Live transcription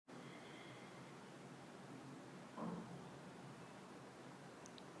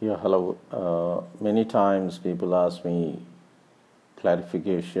Yeah, hello. Many times people ask me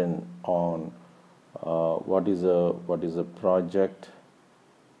clarification on what is a project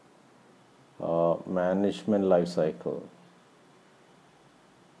management life cycle.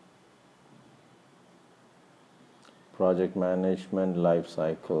 Project management life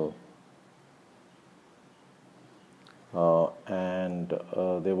cycle, and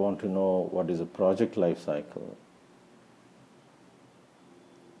they want to know what is a project life cycle.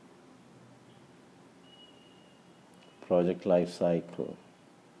 Project life cycle,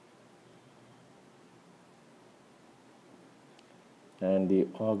 and the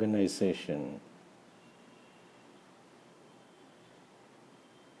organization.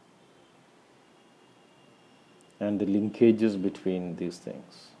 And the linkages between these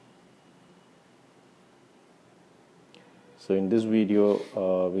things. So in this video,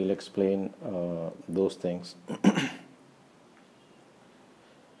 we'll explain those things.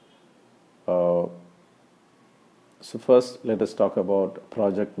 So first, let us talk about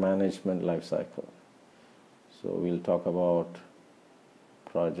project management life cycle. So we'll talk about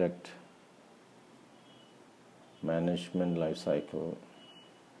project management life cycle.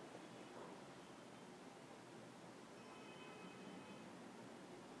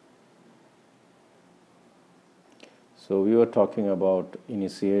 So we were talking about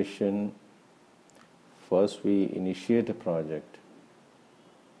initiation. First, we initiate a project.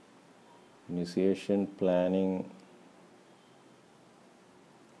 Initiation, planning,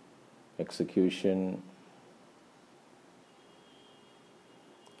 execution,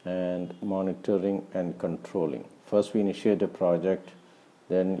 and monitoring and controlling. First, we initiate a project,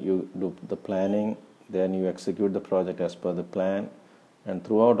 then you do the planning, then you execute the project as per the plan, and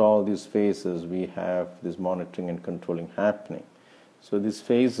throughout all these phases, we have this monitoring and controlling happening. So these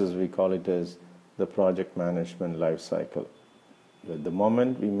phases, we call it as the project management life cycle. The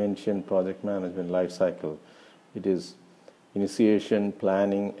moment we mention project management life cycle, it is initiation,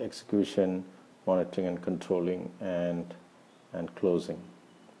 planning, execution, monitoring and controlling, and closing.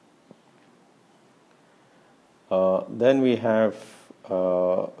 Then we have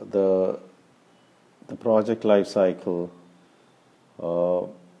the project life cycle.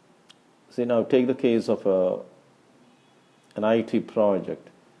 See, now take the case of an IT project.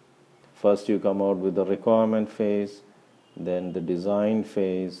 First, you come out with the requirement phase, then the design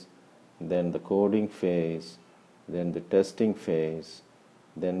phase, then the coding phase, then the testing phase,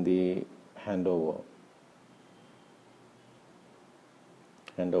 then the handover.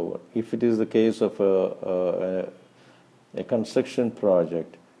 If it is the case of a construction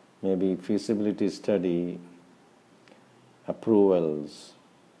project, maybe feasibility study, approvals,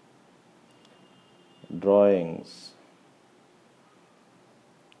 drawings,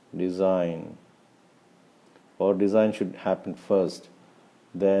 design, or design should happen first,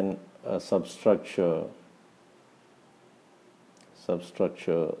 then substructure,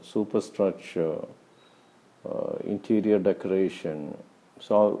 superstructure, interior decoration.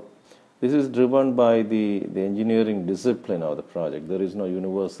 So this is driven by the engineering discipline of the project. There is no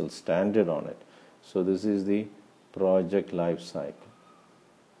universal standard on it. So this is the project life cycle.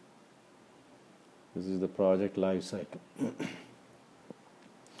 This is the project life cycle.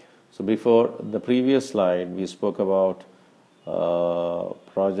 So before the previous slide, we spoke about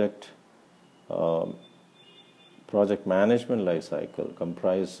project management life cycle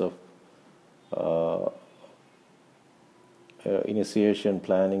comprised of initiation,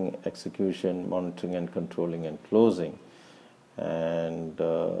 planning, execution, monitoring and controlling, and closing. And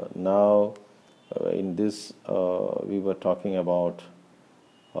now in this we were talking about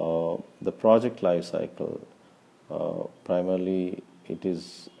the project life cycle. Primarily it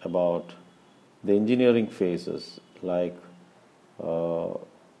is about the engineering phases like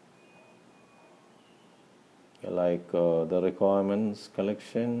the requirements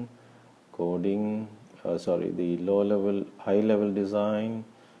collection, coding, the high-level design,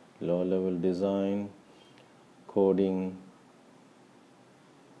 low-level design, coding,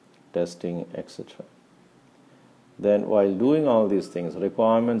 testing, etc. Then while doing all these things,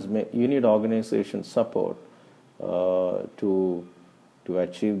 you need organization support to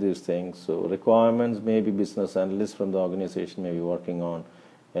achieve these things. So requirements, maybe business analysts from the organization may be working on.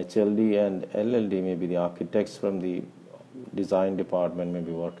 HLD and LLD, maybe the architects from the design department may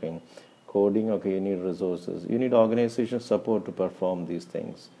be working. Coding, okay, you need resources. You need organization support to perform these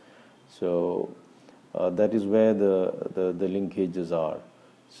things. So that is where the linkages are.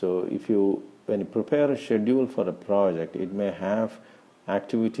 So when you prepare a schedule for a project, it may have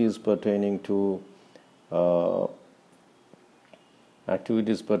activities pertaining to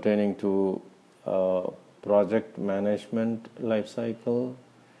project management life cycle,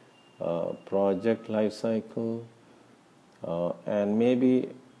 project life cycle, and maybe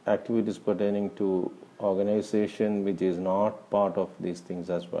activities pertaining to organization which is not part of these things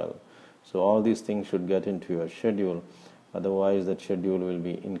as well. So all these things should get into your schedule, otherwise that schedule will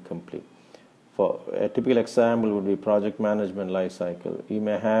be incomplete. For a typical example would be project management life cycle. You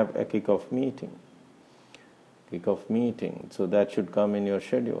may have a kickoff meeting, so that should come in your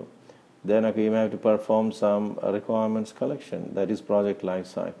schedule. Then okay, you may have to perform some requirements collection, that is project life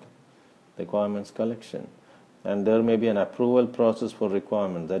cycle, requirements collection. And there may be an approval process for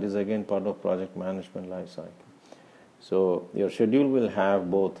requirements, that is again part of project management life cycle. So your schedule will have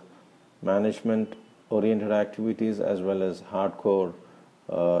both management oriented activities as well as hardcore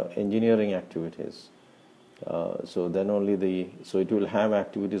engineering activities. So it will have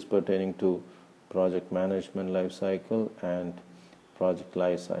activities pertaining to project management life cycle and project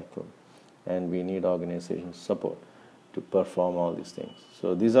life cycle, and we need organization support to perform all these things.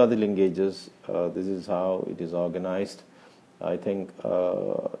 So these are the linkages. This is how it is organized. I think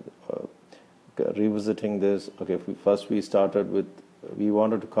revisiting this, okay, first we started with, we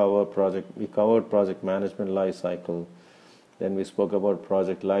wanted to cover we covered project management life cycle, then we spoke about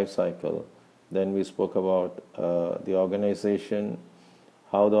project life cycle, then we spoke about the organization,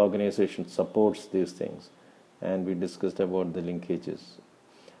 how the organization supports these things, and we discussed about the linkages.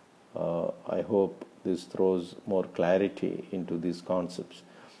 I hope this throws more clarity into these concepts.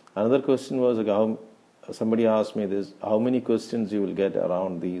 Another question was, somebody asked me this, how many questions you will get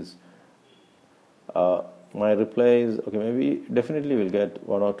around these? My reply is, okay, maybe definitely we'll get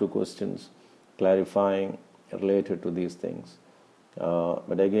 1 or 2 questions clarifying related to these things.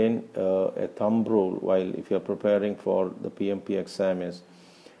 But again, a thumb rule while if you're preparing for the PMP exam is,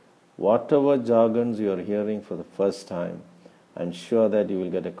 whatever jargons you are hearing for the first time, ensure that you will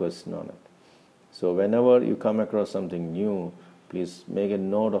get a question on it. So whenever you come across something new, please make a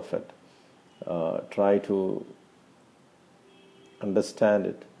note of it. Try to understand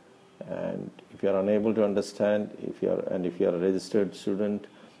it. And if you are unable to understand, if you are a registered student,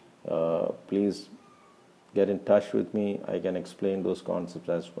 please get in touch with me. I can explain those concepts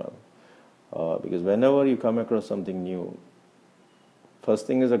as well. Because whenever you come across something new, first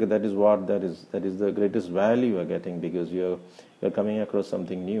thing is, okay, that is the greatest value you are getting, because you're coming across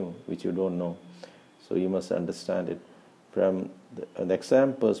something new which you don't know. So you must understand it. From an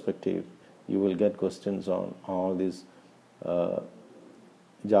exam perspective, you will get questions on all these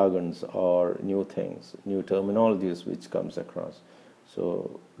jargons or new things, new terminologies which comes across.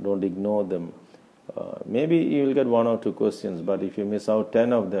 So don't ignore them. Maybe you will get 1 or 2 questions, but if you miss out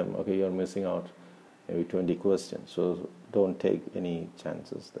 10 of them, okay, you're missing out maybe 20 questions. So don't take any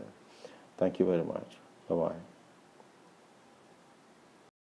chances there. Thank you very much. Bye-bye.